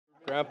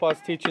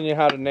Grandpa's teaching you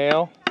how to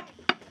nail.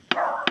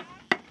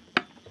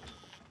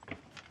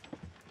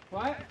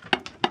 What?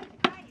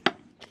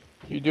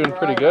 You're doing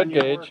pretty good,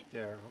 Gage.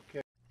 There,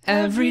 okay.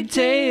 Every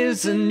day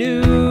is a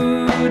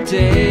new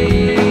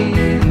day,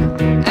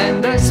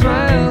 and I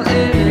smile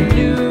in a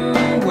new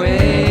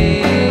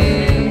way.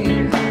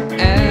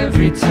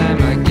 Every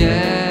time I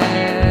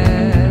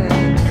get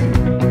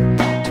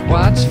to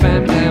watch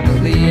Fam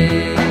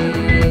Family,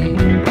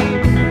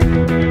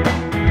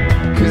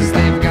 'cause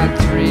they've got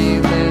 3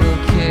 little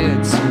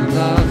kids who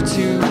love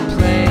to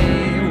play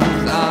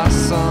with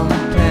awesome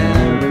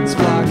parents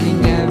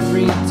vlogging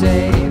every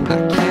day. I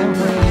can't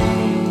wait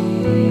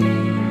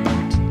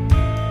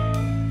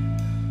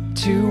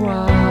to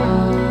watch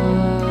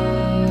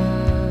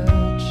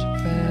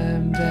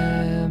Fam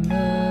Family.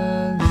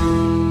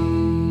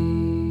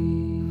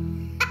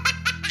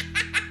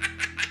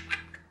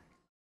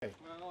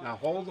 Now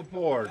hold the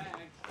board.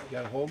 You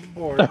gotta hold the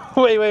board.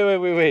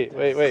 Wait.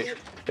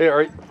 Hey,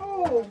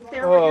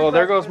 oh,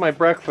 there goes my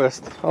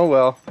breakfast. Oh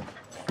well.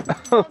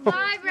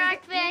 Bye,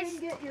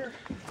 breakfast.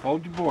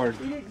 Hold your board.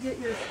 You didn't get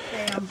your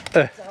spam.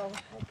 So.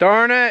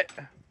 Darn it!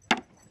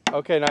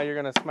 Okay, now you're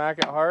gonna smack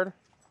it hard.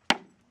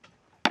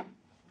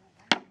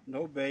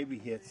 No baby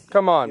hits.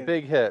 Come on, Get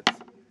big hits.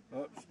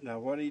 Oops. Now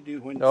what do you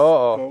do when you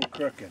Uh-oh. go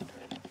crooked?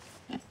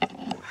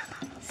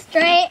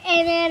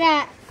 Straighten it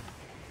up.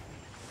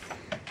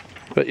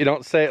 But you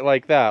don't say it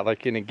like that,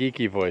 like in a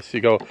geeky voice.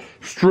 You go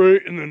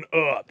straight and then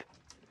up.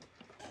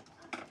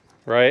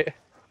 Right?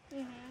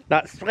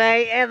 Not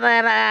straight and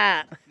then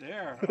up.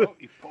 There. Oh,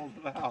 you pulled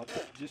it out.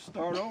 Just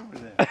start over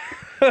there.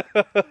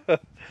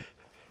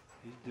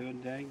 He's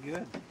doing dang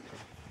good.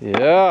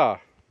 Yeah.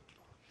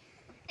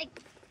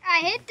 I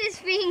hit this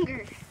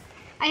finger.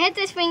 I hit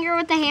this finger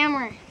with the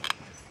hammer.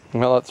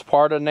 Well, it's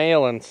part of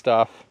nailing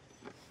stuff.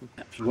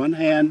 That's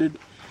one-handed.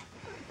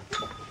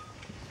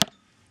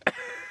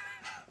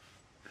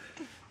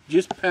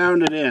 Just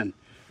pound it in.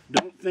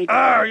 Don't think.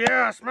 Oh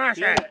yeah, smash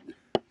Get it.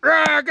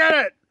 Yeah, get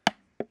it.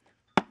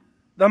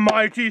 The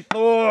mighty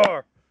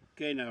Thor.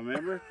 Okay, now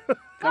remember.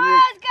 Let's Come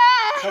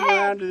go!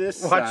 around to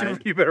this Watch side. him.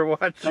 You better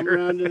watch Come your.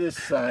 around to this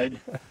side.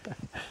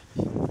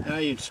 Now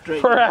you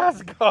straighten. For it out.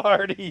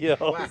 Asgard, he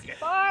yells. Whack it.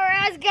 For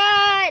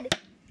Asgard!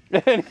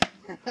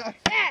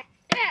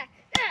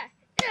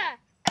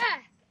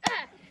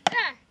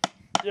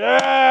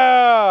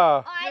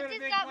 Yeah. Oh, I just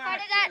got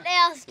part of that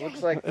nail string.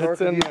 Looks like It's Thor in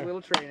could use there. a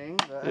little training.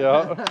 But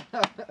Yeah.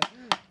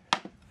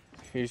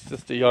 He's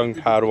just a young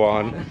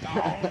Padawan.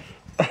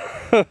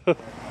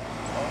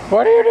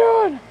 What are you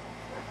doing?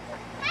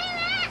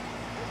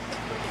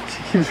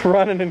 She keeps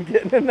running and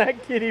getting in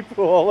that kiddie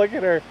pool. Look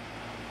at her.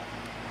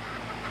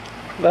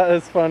 That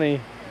is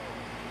funny.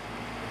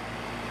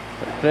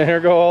 And here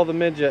go all the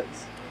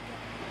midgets.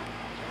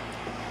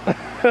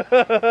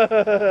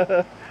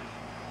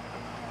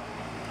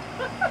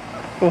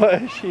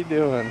 What is she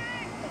doing?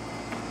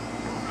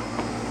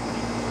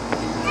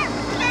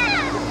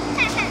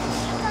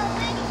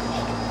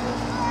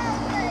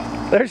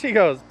 There she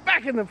goes,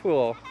 back in the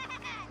pool.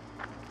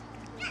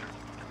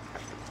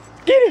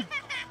 Get him!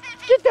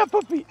 Get that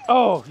puppy!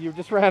 Oh, you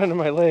just ran into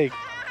my leg.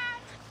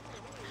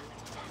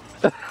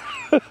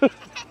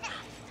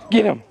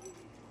 Get him!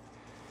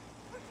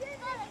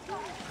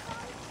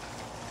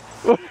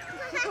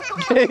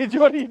 Gage,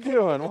 what are you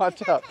doing?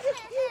 Watch out.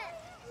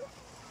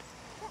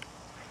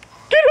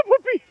 Get him,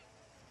 puppy!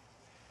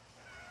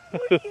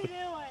 What are you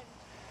doing?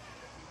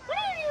 What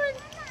are you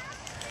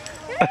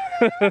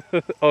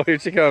doing? Oh, here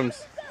she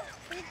comes.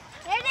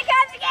 Here she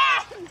comes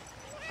again!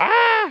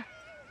 Ah!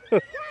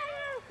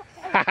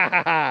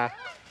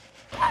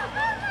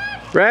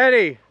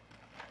 Ready,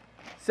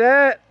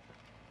 set,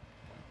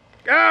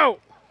 go!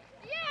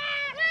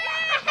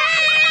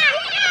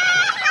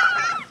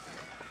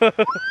 Yes,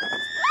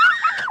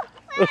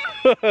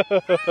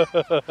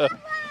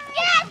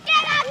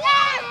 get up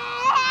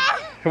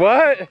there!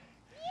 What?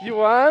 You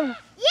won?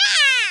 Yeah!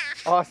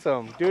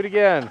 Awesome. Do it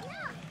again.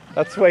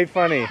 That's way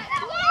funny.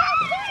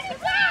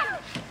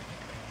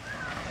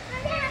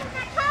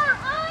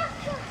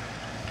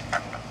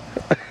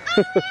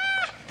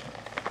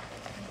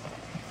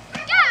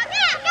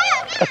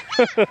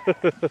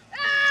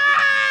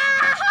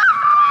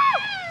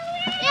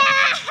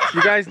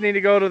 You guys need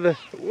to go to the...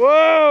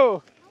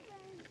 Whoa!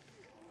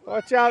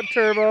 Watch out,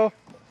 Turbo.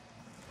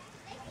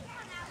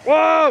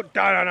 Whoa!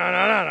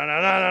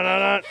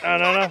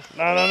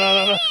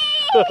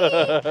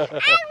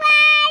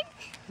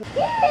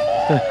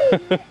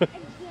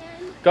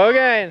 Go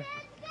again.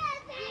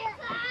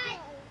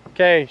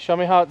 Okay, show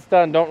me how it's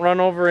done. Don't run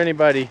over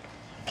anybody.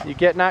 You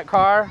get in that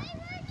car?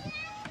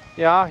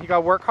 Yeah, you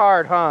gotta work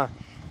hard, huh?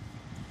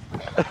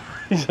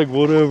 He's like,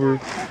 whatever.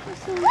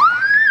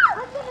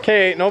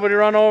 Okay, nobody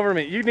run over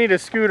me. You need a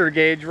scooter,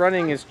 Gage.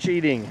 Running is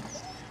cheating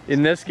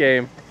in this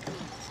game.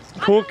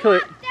 Cool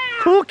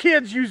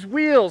kids use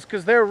wheels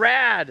because they're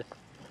rad.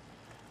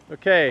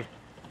 Okay.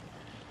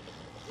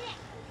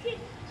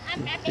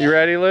 You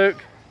ready,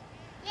 Luke?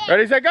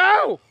 Ready, set,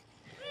 go!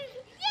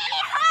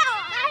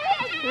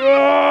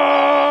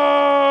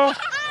 Whoa!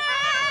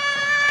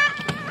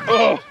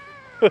 Oh.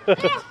 Look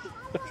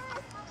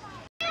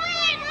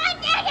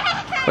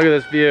at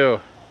this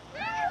view.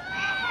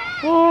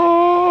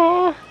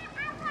 Oh.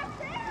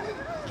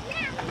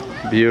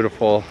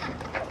 Beautiful.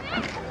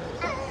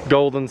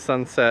 Golden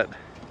sunset.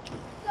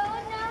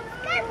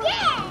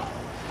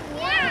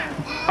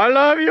 I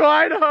love you,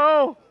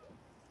 Idaho!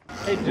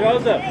 Hey,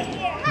 Joseph.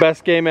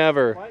 Best game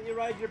ever. Why don't you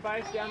ride your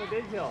bike down the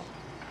big hill?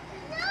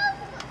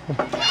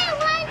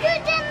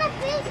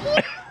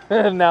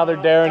 And now they're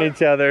daring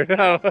each other.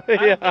 I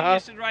think Yeah. you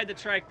should ride the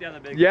trike down the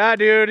big hill. Yeah,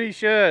 dude, he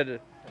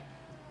should.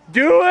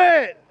 Do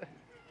it!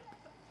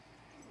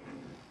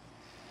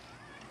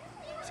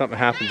 Something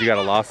happens, you got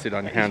a lawsuit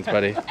on your hands,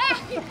 buddy.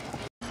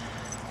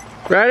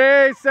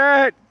 Ready,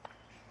 set,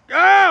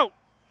 go!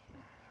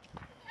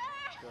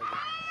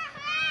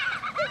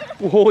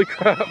 Holy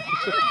crap.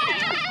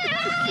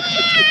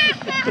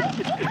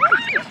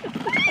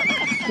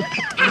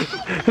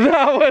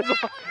 That was,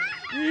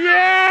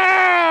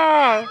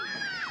 yeah!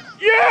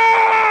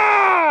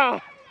 Yeah!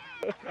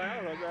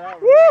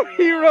 Woo!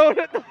 He rode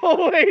it the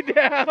whole way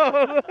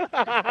down.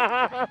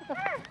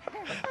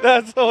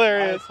 That's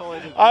hilarious.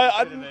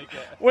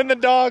 When the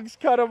dogs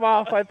cut him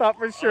off, I thought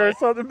for sure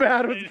something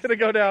bad was gonna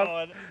go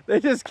down. They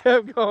just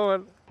kept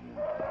going.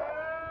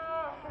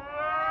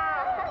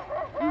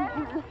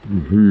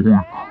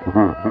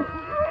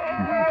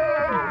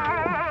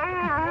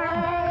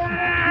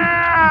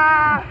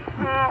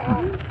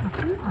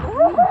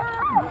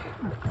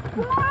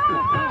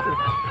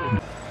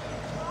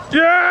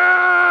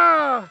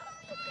 Yeah!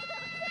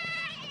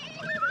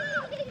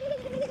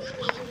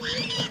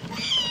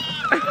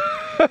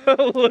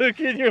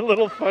 Look at your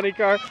little funny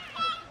car.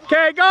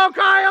 Okay, go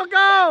Kyle,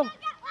 go!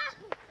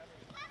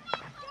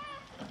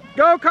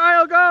 Go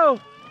Kyle, go!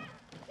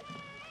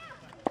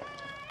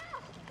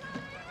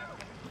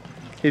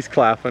 He's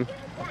clapping.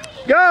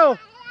 Go!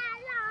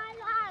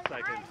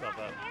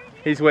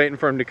 He's waiting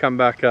for him to come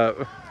back up.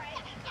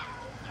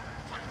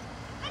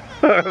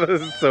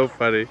 This is so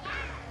funny.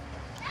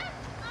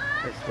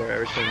 I swear,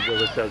 every time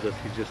Joseph does this,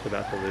 he's just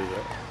about to lose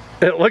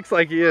it. It looks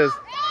like he is.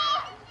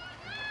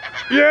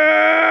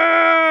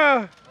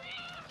 Yeah!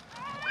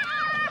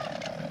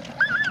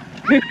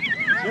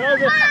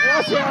 Joseph,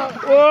 watch out!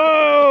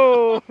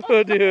 Whoa,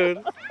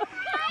 dude.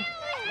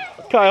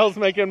 Kyle's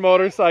making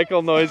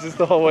motorcycle noises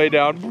the whole way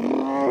down.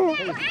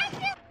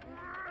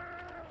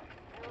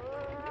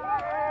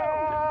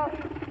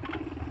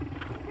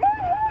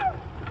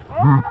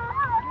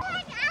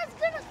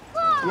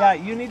 Yeah,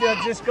 you need to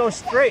just go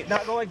straight,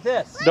 not go like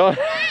this. Don't.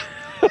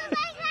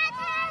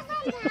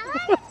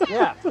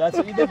 Yeah, that's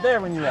what you did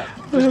there when you went.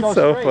 Just go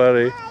So straight.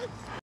 funny.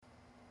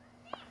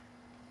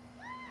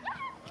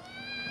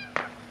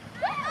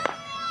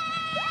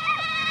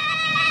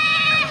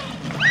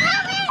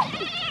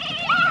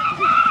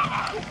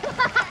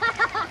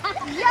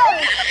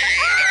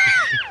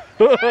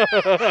 You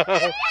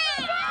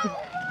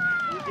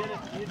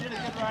did a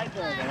good ride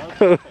there,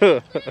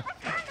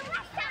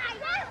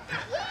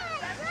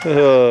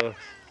 though.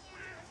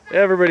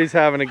 Everybody's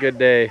having a good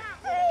day.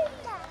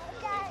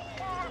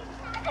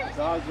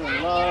 Dogs are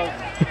in love.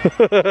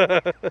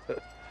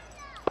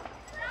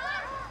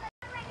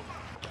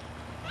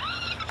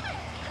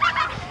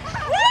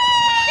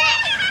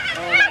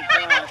 Oh my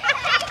gosh.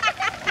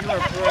 You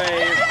are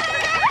brave.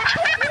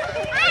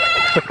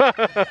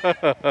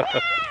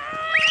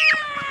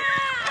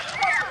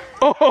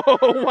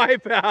 Oh,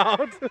 wipe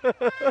out.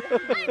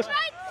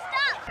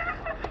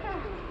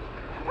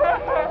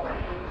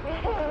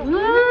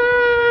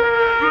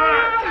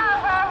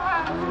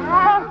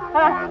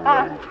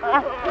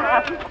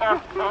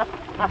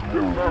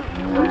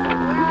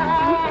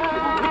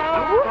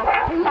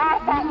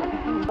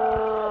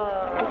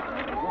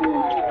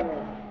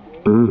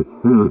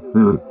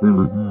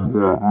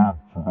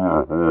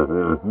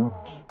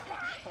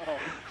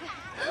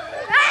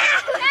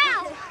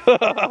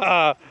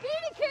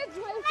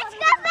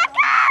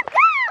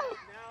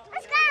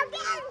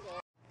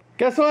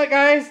 Guess what,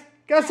 guys?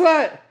 Guess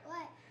what?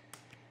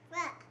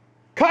 What?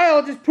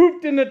 Kyle just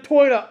pooped in the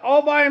toilet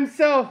all by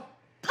himself.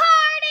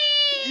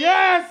 Party!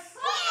 Yes!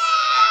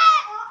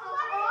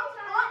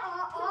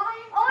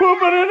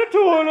 Pooping in the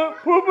toilet,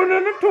 pooping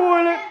in the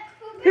toilet.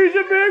 He's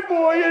a big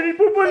boy and he's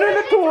pooping in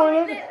the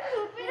toilet.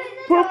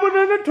 Pooping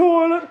in the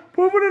toilet.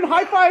 Pooping in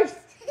high fives.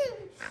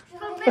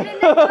 Pooping in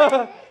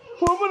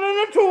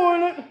the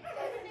toilet.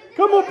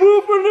 Come on,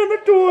 pooping in the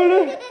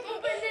toilet.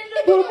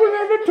 Pooping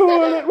in the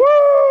toilet.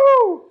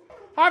 Woo!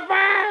 High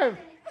five!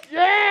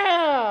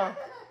 Yeah!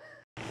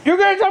 You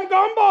get some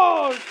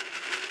gumballs!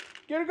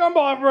 Get a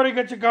gumball, everybody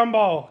get your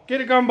gumball. Get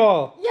a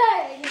gumball.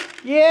 Yay!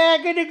 Yeah,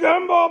 get a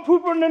gumball,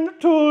 pooping in the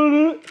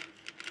toilet.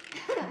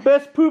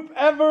 Best poop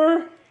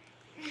ever.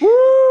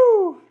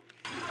 Woo!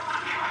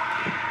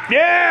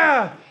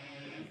 Yeah!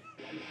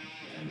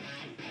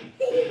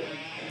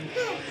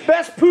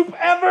 Best poop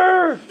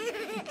ever!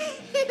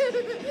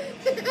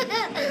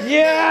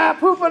 Yeah,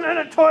 pooping in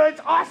the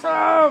toilet's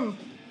awesome!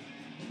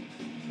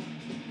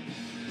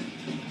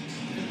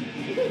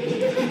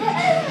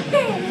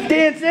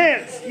 Dance,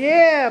 dance!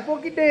 Yeah,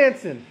 boogie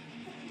dancing.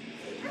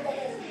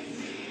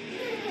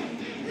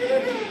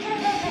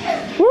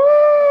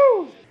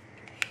 Woo!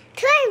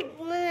 Try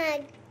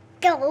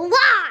the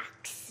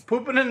rocks.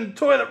 Pooping in the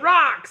toilet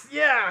rocks.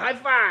 Yeah, high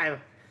five.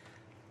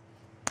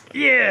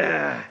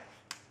 Yeah.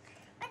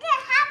 We're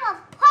gonna have a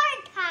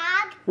party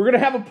tag. We're gonna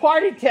have a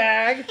party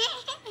tag.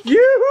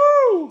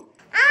 Yoo-hoo!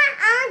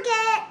 I'll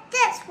get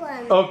this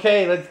one.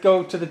 Okay, let's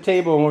go to the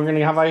table and we're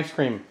gonna have ice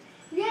cream.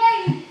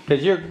 Yay!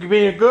 Cause you're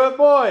being a good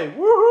boy.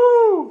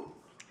 Woohoo!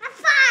 High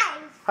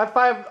five. High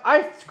five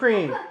ice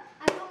cream. I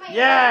put my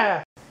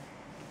Yeah.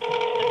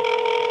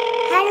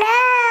 Hello.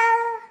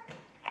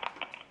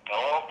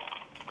 Hello?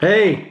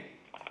 Hey,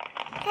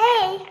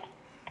 Hey.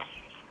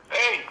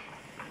 Hey,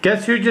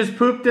 guess who just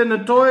pooped in the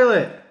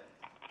toilet?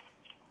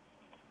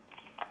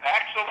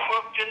 Axel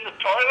pooped in the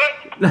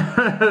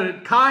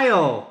toilet?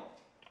 Kyle.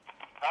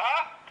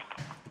 Huh?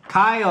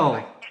 Kyle.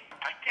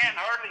 I can't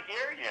hardly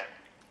hear you.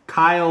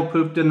 Kyle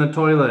pooped in the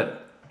toilet.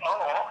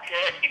 Oh,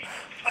 okay.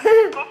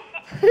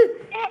 Way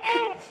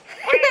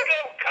to go,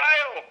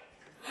 Kyle.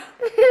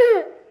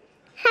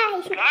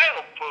 Hi.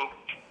 Kyle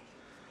pooped.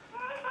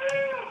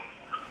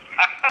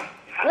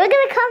 We're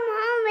gonna come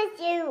home with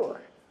you.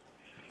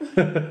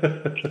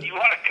 You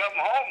want to come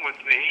home with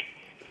me?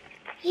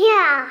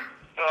 Yeah.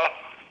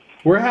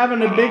 We're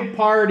having a big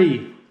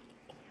party.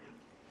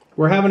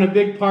 We're having a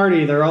big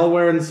party. They're all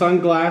wearing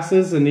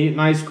sunglasses and eating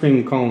ice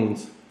cream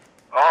cones.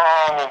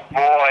 Oh,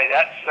 boy,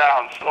 that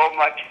sounds so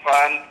much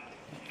fun.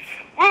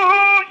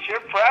 Woo-hoo,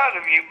 sure proud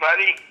of you,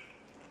 buddy.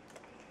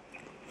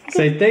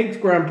 Say thanks,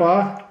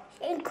 Grandpa.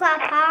 And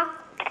Grandpa.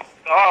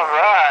 All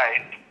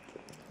right.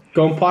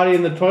 Going potty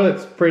in the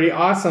toilet's pretty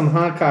awesome,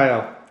 huh,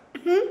 Kyle?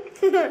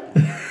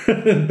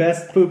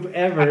 Best poop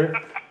ever.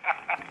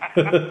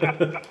 That's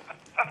when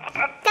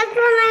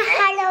I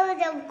hello the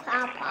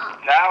Grandpa.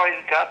 Now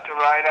he's got the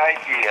right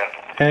idea.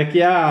 Heck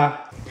yeah.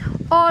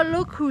 Oh,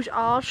 look who's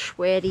all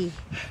sweaty.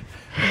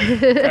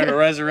 Trying to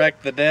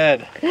resurrect the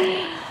dead.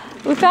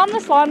 We found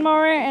this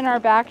lawnmower in our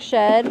back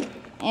shed,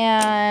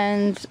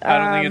 and I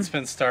don't think it's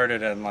been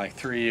started in like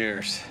 3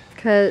 years.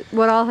 Cause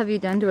what all have you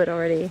done to it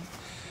already?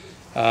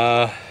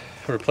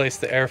 Replaced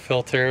the air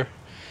filter,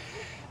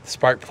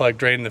 spark plug,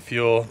 drained the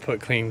fuel,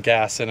 put clean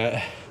gas in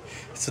it.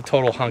 It's a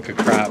total hunk of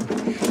crap.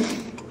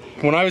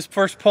 When I was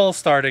first pull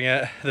starting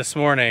it this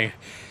morning,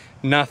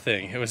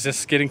 nothing. It was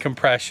just getting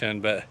compression,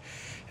 but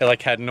it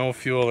like had no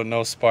fuel and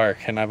no spark,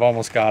 and I've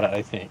almost got it,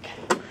 I think.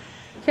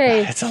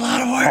 Okay. It's a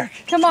lot of work.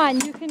 Come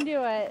on, you can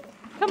do it.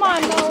 Come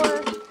on,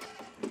 mower.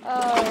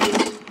 Oh.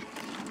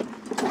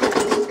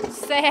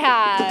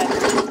 Sad.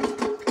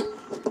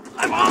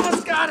 I've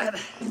almost got it.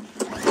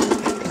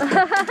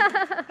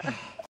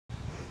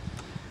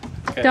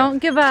 Okay. Don't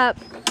give up.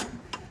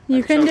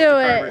 You can do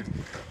it.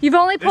 You've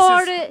only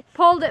pulled it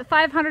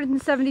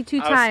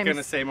 572 times. I was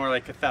gonna say more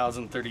like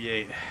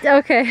 1,038.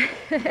 Okay.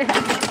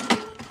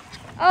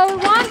 Oh, it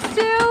wants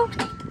to.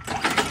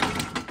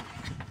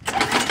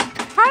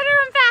 Harder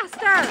and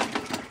faster.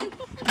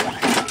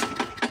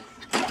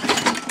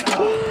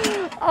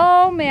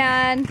 Oh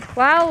man.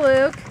 Wow,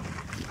 Luke.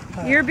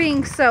 You're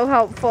being so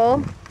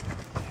helpful.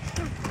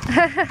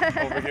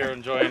 Over here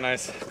enjoying a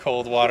nice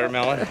cold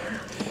watermelon.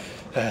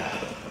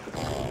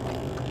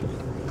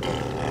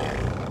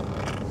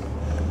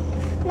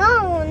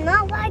 No,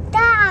 not like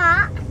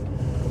that.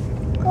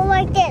 Go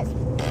like this.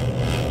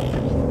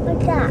 Like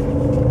that.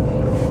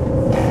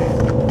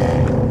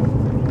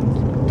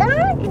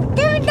 Don't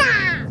do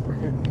that.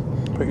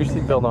 Put your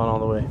seatbelt on all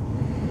the way.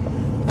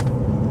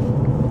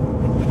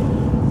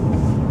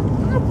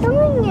 Not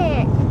doing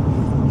it.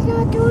 It's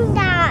not doing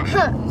that.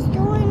 It's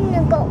doing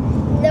the go.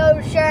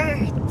 No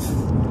shirts.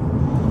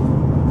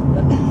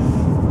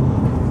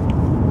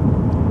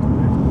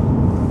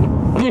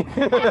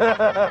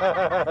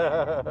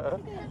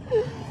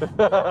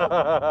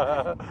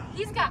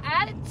 He's got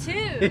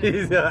attitude.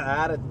 He's got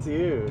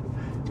attitude.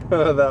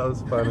 Oh, that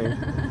was funny.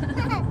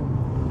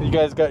 You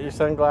guys got your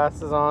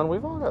sunglasses on?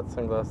 We've all got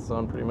sunglasses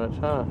on pretty much,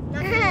 huh?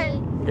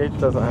 Gage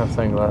doesn't have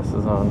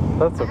sunglasses on.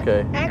 That's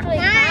okay. Actually,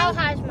 Kyle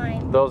has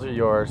mine. Those are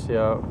yours,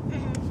 yeah.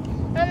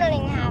 I'm not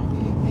even half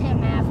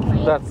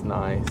mine. That's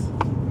nice.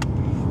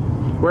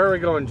 Where are we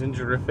going,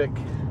 Gingerific?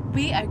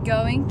 We are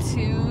going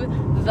to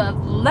the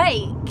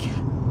lake.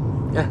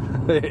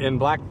 In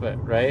Blackfoot,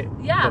 right?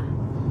 Yeah.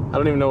 I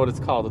don't even know what it's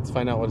called. Let's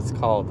find out what it's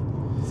called.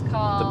 It's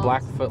called The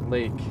Blackfoot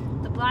Lake.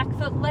 The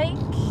Blackfoot Lake.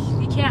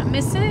 You can't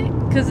miss it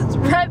because it's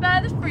right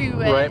by the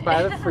freeway. Right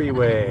by the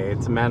freeway.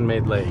 It's a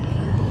man-made lake.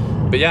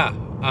 But yeah,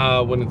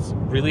 when it's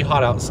really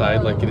hot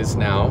outside like it is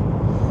now,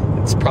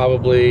 it's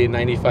probably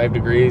 95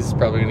 degrees. It's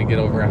probably going to get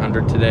over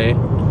 100 today.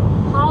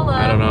 Holla.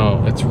 I don't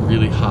know. It's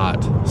really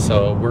hot.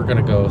 So we're going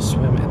to go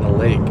swim in the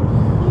lake.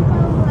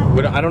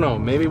 But I don't know.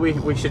 Maybe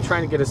we should try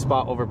and get a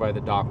spot over by the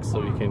dock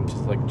so we can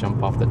just like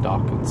jump off the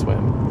dock and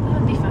swim.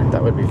 That would be fun.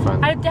 That would be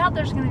fun. I doubt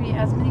there's going to be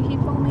as many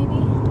people, maybe.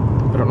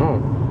 I don't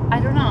know. I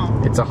don't know.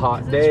 It's a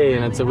hot 'Cause day it's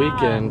and it's a really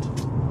hot. weekend.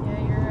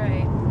 Yeah, you're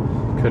right.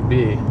 Could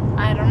be.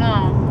 I don't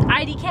know.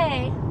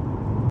 IDK.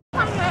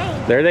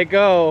 There they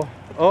go.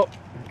 Oh,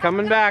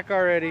 coming back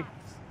already.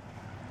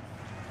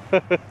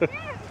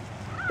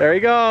 There he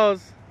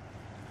goes.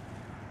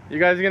 You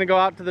guys gonna go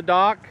out to the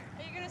dock?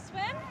 Are you gonna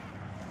swim?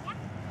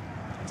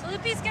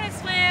 Loopy's gonna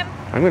swim.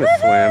 I'm gonna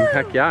swim.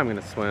 Heck yeah, I'm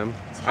gonna swim.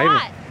 It's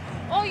hot.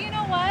 Oh, you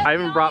know what? I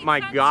even brought my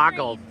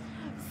goggles.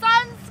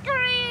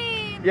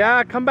 Sunscreen!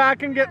 Yeah, come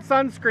back and get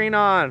sunscreen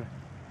on.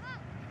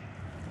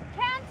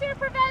 Cancer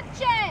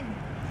prevention!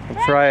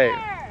 That's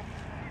right.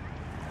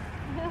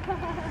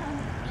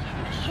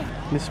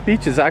 This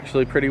beach is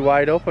actually pretty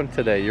wide open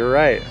today. You're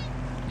right.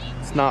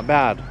 It's not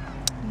bad.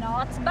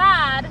 No, it's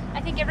bad. I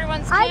think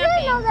everyone's camping. I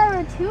didn't know there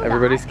were two.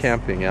 Everybody's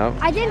camping, yeah.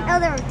 I didn't know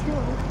there were two.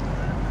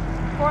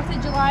 4th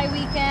of July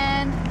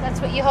weekend. That's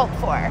what you hope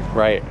for.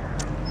 Right.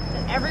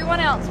 That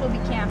everyone else will be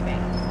camping.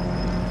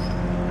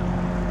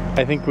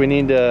 I think we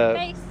need to.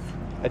 Face.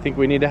 I think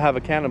we need to have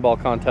a cannonball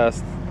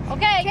contest.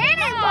 Okay.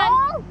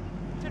 Cannonball!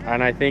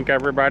 And I think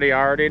everybody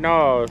already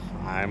knows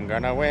I'm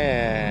gonna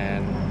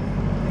win.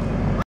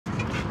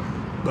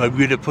 I'm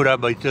gonna put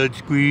on my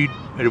sunscreen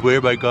and wear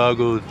my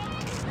goggles,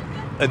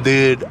 and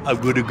then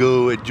I'm gonna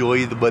go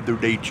enjoy the Mother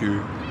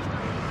Nature.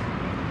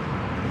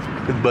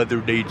 Because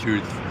Mother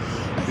Nature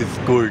is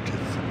gorgeous.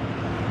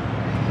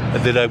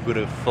 And then I'm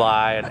gonna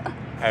fly an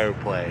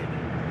airplane.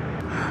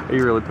 Are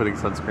you really putting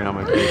sunscreen on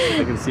my face?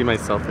 I can see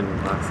myself in your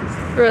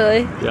glasses.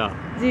 Really? Yeah.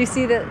 Do you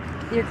see that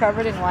you're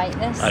covered in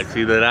whiteness? I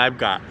see that I've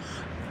got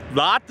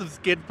lots of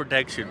skin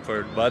protection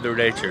for Mother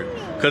Nature.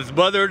 Because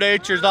Mother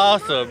Nature's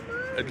awesome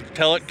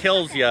until it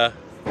kills you.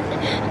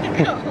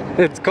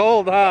 It's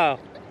cold, huh?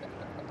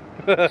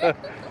 As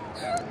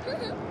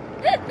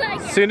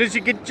soon as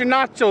you get your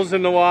nachos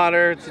in the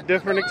water, it's a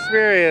different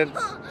experience.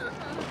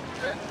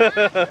 My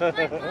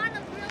pond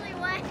is really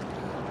wet.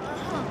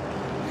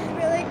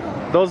 Really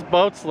cold. Those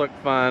boats look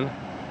fun.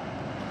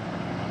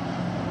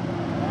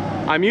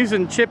 I'm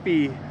using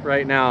Chippy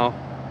right now.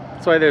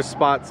 That's why there's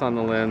spots on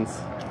the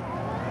lens.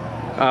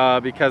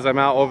 Because I'm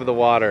out over the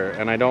water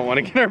and I don't want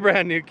to get our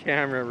brand new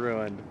camera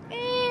ruined.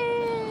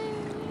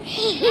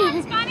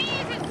 What's funny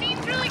is it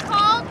seems really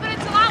cold, but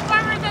it's a lot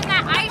warmer than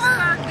that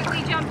iceberg that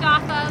we jumped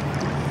off of.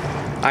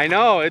 I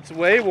know, it's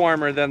way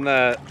warmer than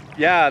the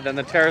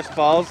Terrace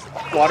Falls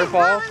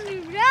waterfalls.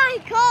 It's really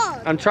cold.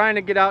 I'm trying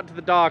to get out to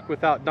the dock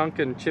without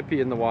dunking Chippy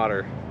in the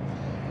water.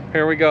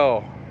 Here we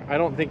go. I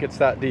don't think it's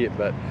that deep,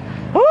 but...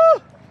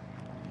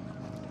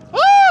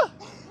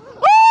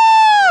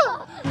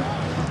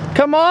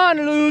 Come on,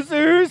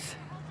 losers!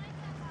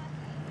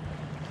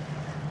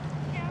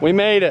 We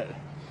made it.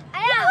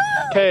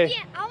 Okay.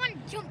 Yeah, I want to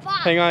jump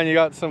off. Hang on, you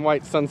got some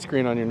white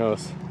sunscreen on your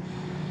nose.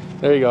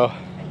 There you go.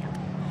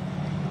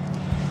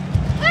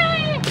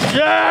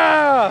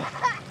 Yeah!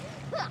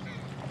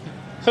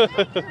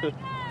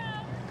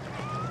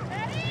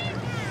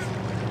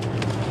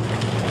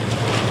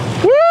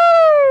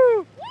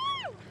 Woo!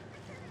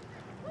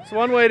 It's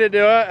one way to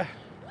do it.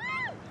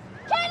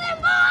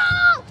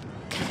 Cannonball!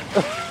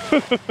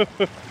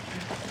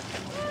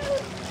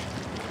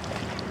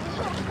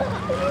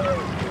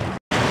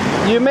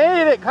 You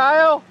made it,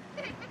 Kyle.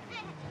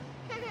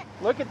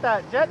 Look at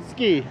that jet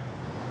ski.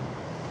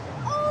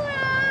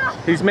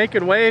 He's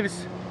making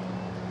waves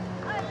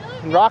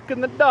and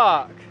rocking the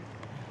dock.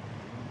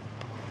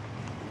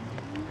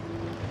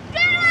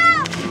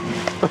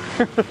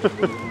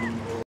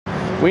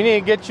 We need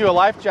to get you a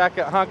life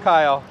jacket, huh,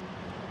 Kyle?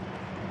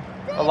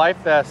 A life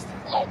vest.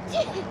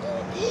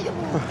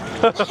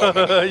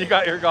 You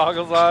got your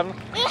goggles on?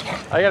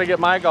 I gotta get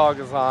my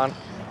goggles on.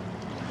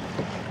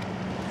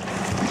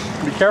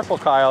 Be careful,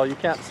 Kyle, you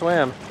can't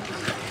swim.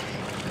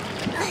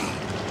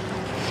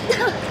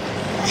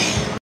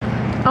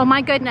 Oh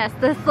my goodness,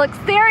 this looks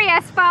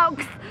serious,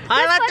 folks.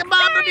 Pilot the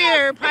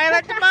bombardier!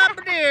 Pilot the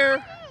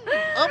bombardier!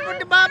 Open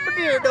the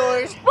bombardier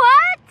doors!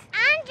 What?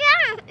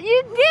 Andrea,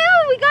 you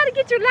do. We gotta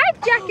get your life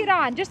jacket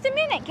on. Just a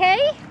minute,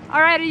 Kay?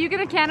 All right, are you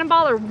gonna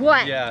cannonball or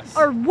what? Yes.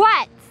 Or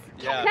what?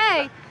 Yes.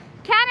 Okay,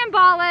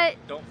 cannonball it.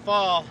 Don't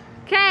fall.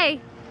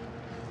 Okay.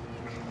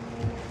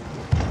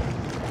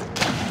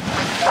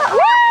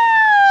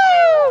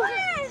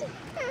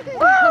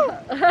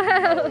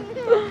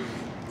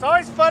 It's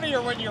always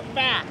funnier when you're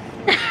fat.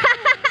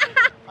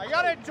 I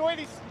gotta enjoy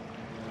these.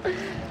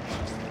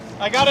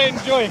 I gotta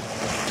enjoy.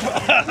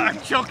 I'm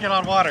choking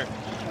on water.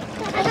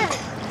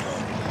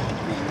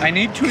 I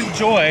need to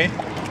enjoy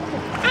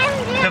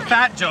the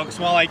fat jokes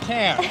while I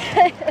can.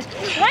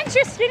 Once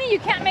you're skinny, you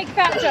can't make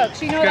fat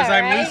jokes. You know that,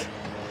 right?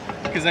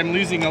 Because I'm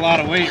losing a lot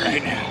of weight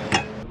right now.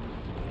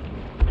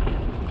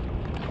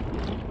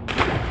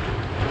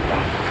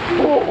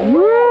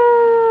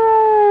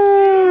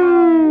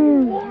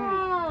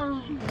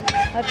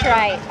 That's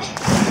right.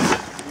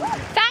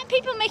 Fat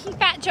people making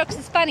fat jokes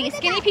is funny.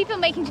 Skinny people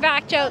making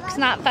fat jokes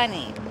not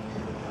funny.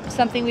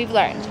 Something we've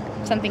learned.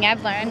 Something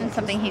I've learned and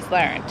something he's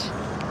learned.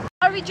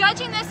 Are we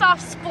judging this off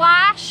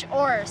splash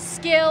or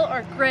skill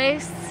or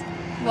grace?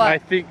 What? I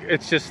think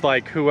it's just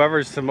like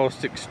whoever's the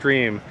most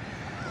extreme.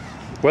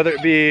 Whether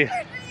it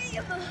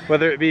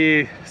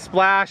be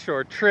splash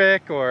or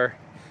trick or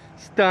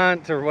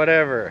stunt or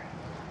whatever.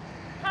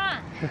 Huh.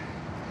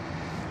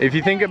 If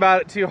you think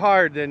about it too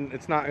hard, then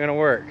it's not gonna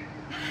work.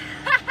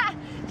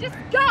 Just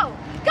go!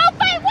 Go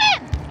fight,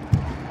 win!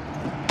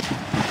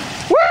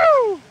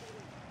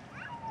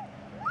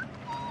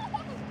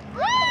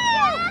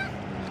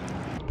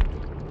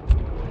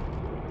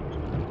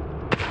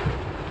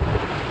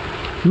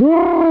 Okay,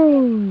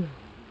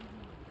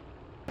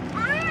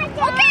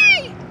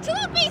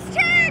 Tuloopy's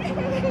turn.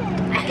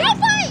 Go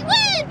fight,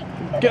 win.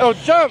 Go,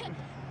 jump.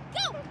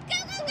 Go.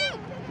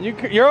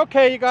 You're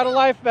okay. You got a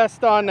life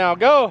vest on now.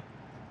 Go.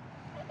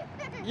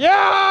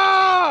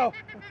 Yeah!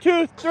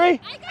 2, 3. I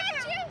got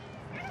you.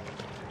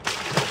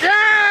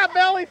 Yeah!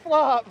 Belly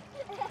flop.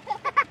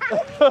 You're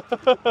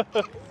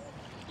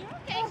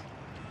okay.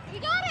 You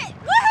got it.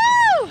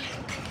 Woohoo!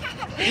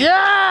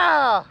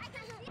 Yeah!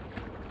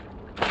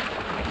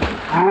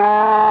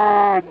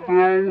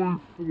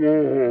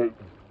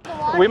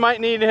 We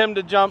might need him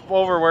to jump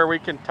over where we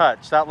can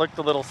touch. That looked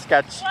a little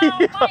sketchy.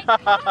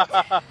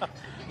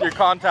 Your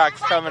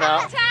contact's coming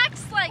out.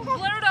 Contacts like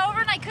blurred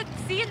over and I couldn't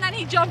see, and then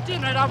he jumped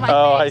in right on my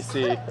Oh, I face.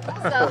 see.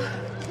 So,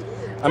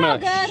 I'm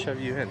gonna shove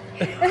you in.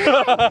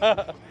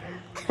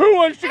 Who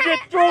wants to get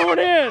thrown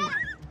in?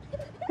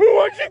 Who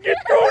wants to get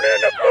thrown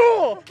in the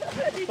pool?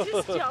 he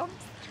just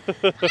jumped.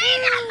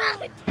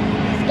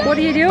 What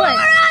are you doing?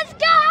 Forrest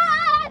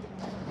Gump!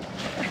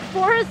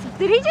 Forrest,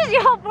 did he just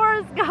yell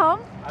Forrest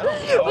Gump? I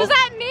don't know. Was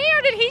that me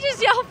or did he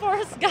just yell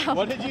Forrest Gump?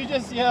 What did you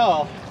just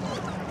yell?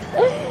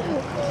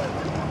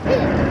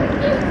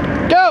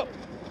 Go!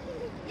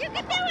 You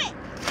can do it!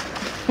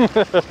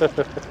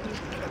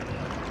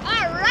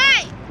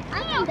 Alright!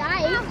 I can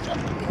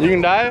dive. You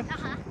can dive?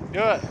 Uh-huh. Do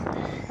it.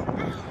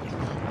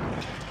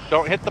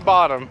 Don't hit the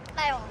bottom.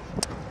 I won't.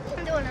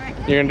 I'm doing it right.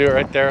 You're gonna do it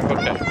right there?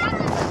 Okay. Okay,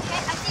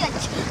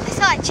 I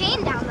saw a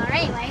chain down there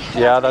anyway.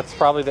 Yeah, that's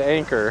probably the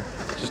anchor.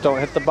 Just don't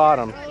hit the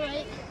bottom.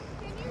 Alright.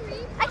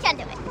 I can't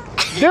do it.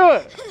 Do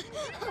it!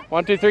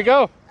 1, 2, 3,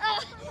 go!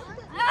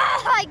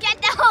 I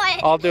can't do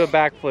it. I'll do a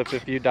backflip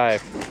if you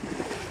dive.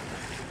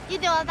 You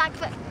do a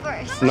backflip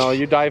first. No,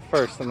 you dive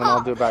first and then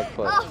I'll do a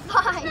backflip. Oh,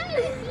 fine.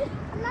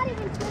 I'm not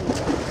even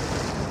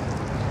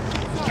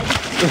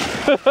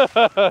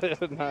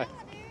swimming. Nice.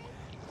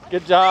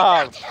 Good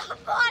job.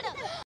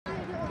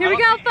 Here we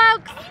go,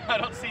 folks. I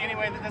don't see any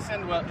way that this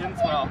ends well.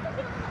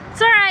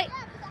 It's all right.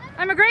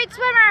 I'm a great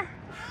swimmer,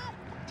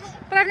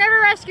 but I've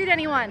never rescued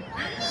anyone.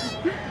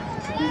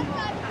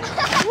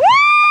 Woo!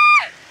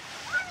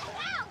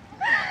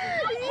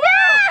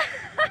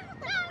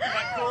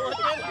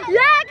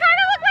 Yeah, it kind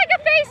of looked like a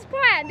face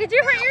plant. Did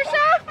you hurt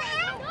yourself?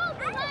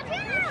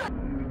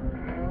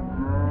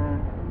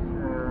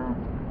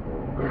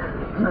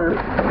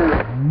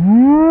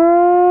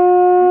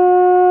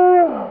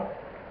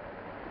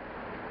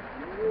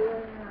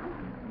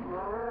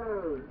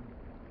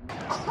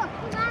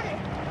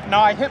 No,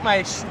 I hit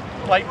my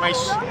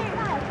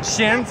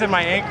shins and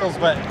my ankles,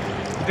 but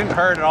it didn't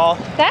hurt at all.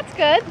 That's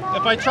good.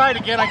 If I tried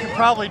again, I could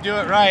probably do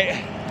it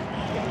right.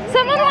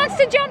 Someone wants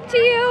to jump to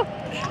you.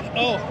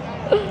 Oh.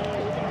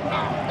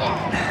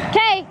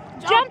 Okay,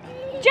 jump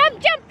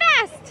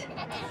fast.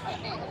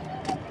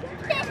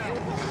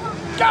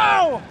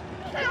 Go!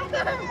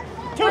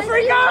 2,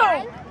 3,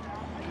 go!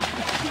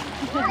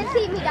 Want to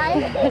see me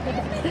dive?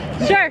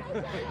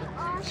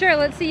 Sure,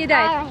 let's see you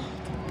dive.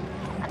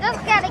 I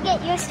just gotta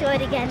get used to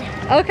it again.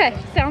 Okay,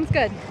 sounds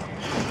good. Look,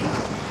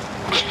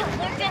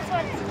 this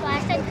one's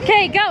flashing.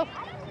 Okay, go.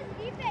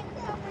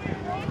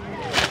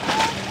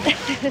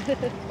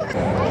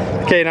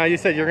 Okay, now you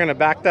said you're gonna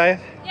back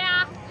dive?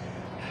 Yeah.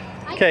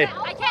 Okay.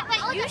 I can't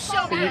let you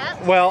show me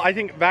that. Well, I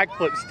think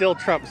backflip still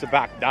trumps a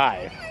back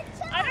dive.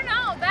 I don't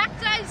know. Back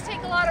dives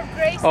take a lot of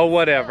grace. Oh,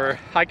 whatever.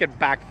 I could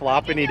back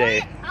flop any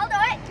day. I'll do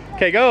it.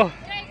 Okay, go.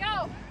 Okay,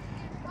 go.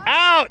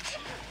 Ouch!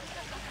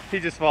 He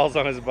just falls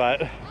on his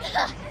butt.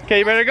 Okay,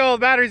 you better go. The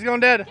battery's going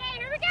dead. Okay,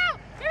 here we go.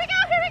 Here we go.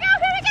 Here we go.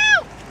 Here we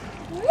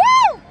go.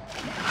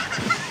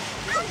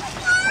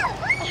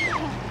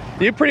 Woo!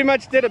 You pretty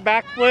much did a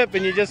backflip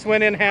and you just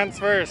went in hands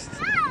first.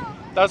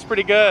 That was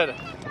pretty good.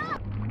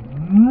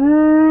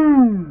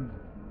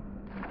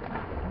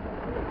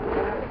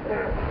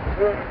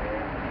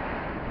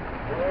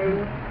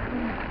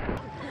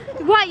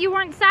 What, you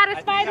weren't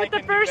satisfied with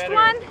the first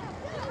one?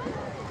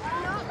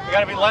 You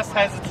gotta be less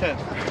hesitant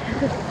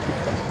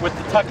with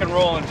the tuck and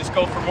roll and just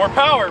go for more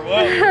power.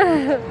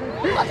 Whoa.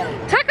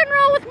 Tuck and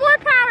roll with more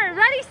power.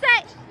 Ready,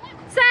 set.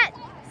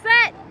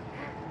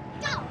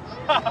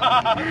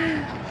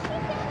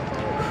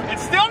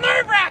 It's still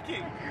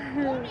nerve-wracking.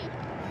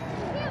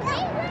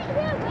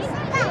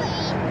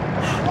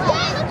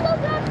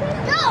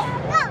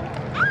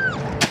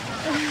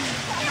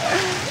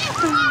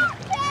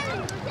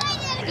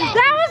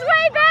 That was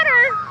way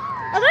better.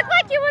 It looked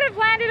like you would have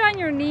landed on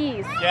your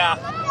knees. Yeah.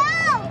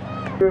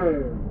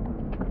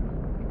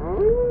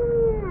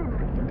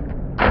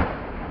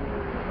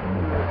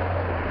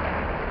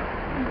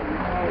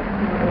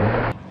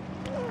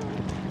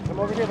 Come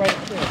over here right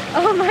here.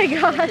 Oh my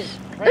gosh.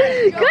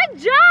 Good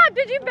job.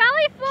 Did you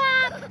belly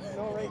flop?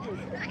 No, right here.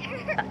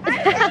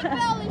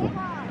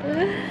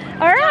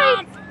 All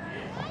right.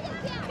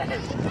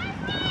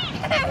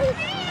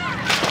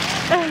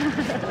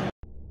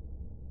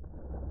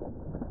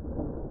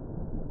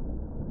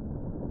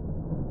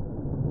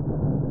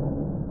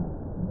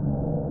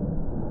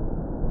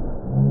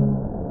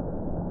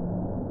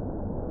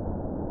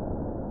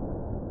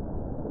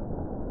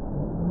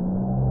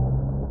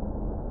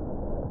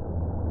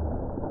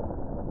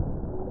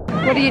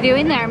 What are you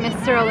doing there,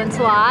 Mr.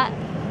 Lancelot?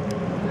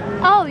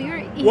 Oh, you're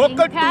eating Welcome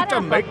to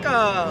pineapple.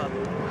 Jamaica.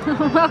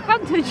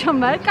 Welcome to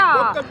Jamaica.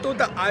 Welcome to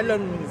the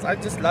islands. I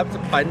just love the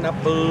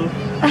pineapple.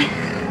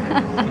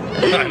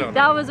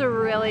 That was a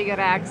really good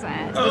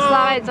accent. Just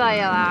thought I'd tell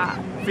you that.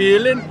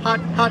 Feeling hot,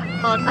 hot,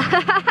 hot.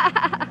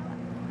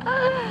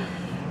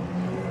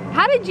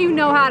 How did you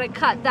know how to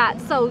cut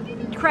that so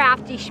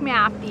crafty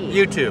schmafty?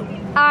 YouTube.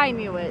 I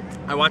knew it.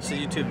 I watched a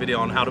YouTube video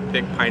on how to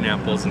pick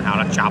pineapples and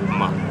how to chop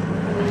them up.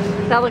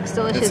 That looks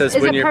delicious. says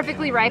Is when it you're-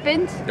 perfectly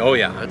ripened? Oh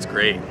yeah, that's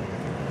great.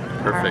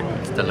 Perfect.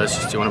 It's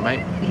delicious. Do you want a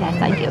bite?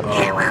 Yes, I do. Oh.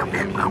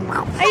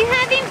 Are you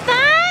having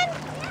fun?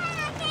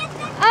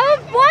 Oh,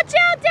 watch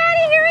out,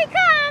 Daddy! Here he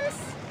comes!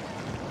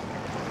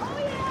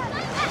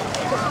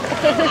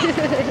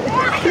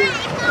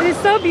 It is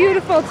so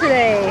beautiful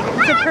today.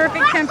 It's a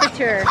perfect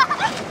temperature.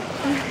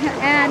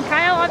 And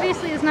Kyle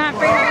obviously is not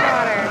afraid of the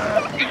water.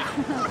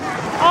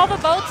 All the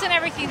boats and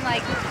everything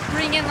like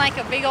bring in like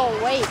a big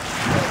old wake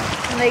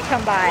when they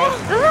come by.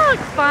 Doesn't that look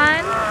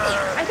fun?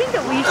 I think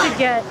that we should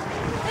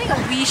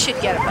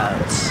get a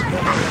boat.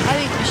 I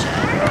think we should.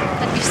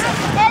 That'd be so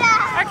fun.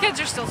 Our kids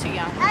are still too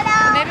young. But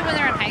maybe when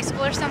they're in high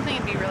school or something,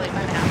 it'd be really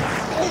fun to have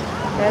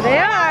one. There they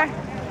are.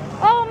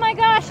 Oh my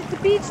gosh, it's a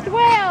beached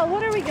whale.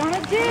 What are we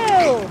gonna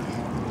do?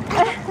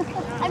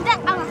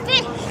 I'm a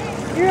fish.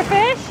 You're a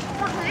fish?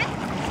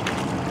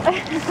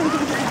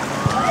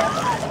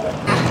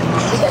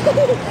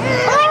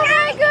 Oh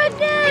my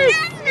goodness!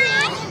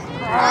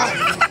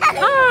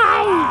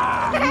 Hi!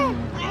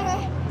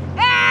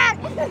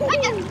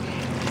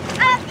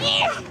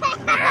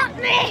 Help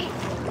me!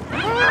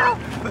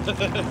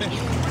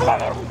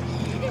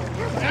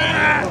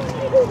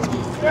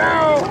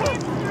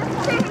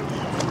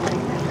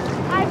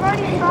 I've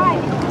already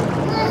tried.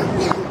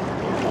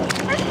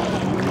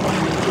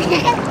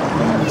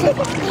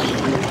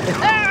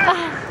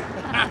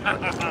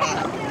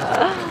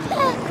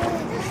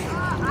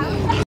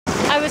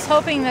 I was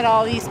hoping that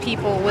all these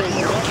people would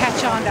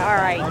catch on to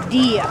our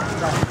idea.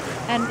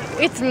 And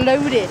it's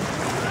loaded.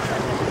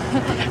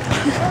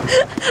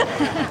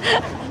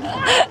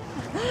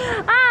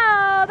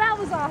 Oh, that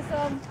was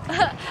awesome.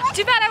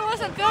 Too bad I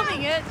wasn't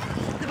filming it.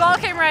 The ball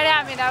came right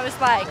at me and I was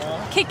like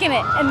kicking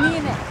it and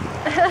kneeing it.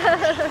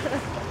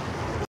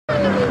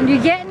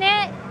 You getting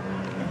it?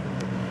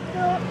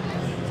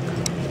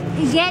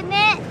 You getting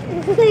it?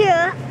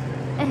 Yeah.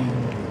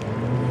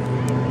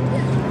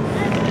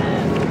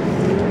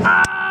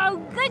 Oh,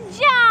 good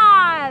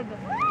job!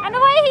 And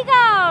away he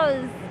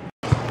goes!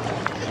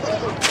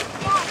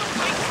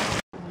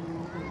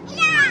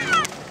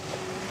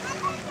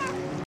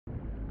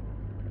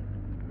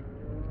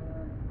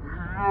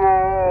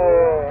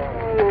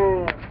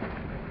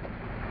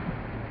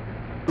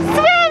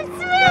 Swim,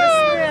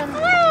 swim!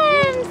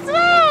 Swim,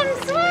 swim,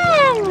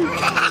 swim!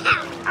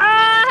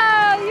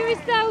 Oh, you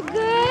were so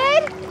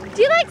good! Do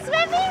you like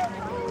swimming?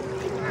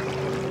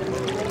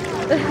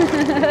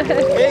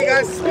 Hey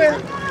guys, swim.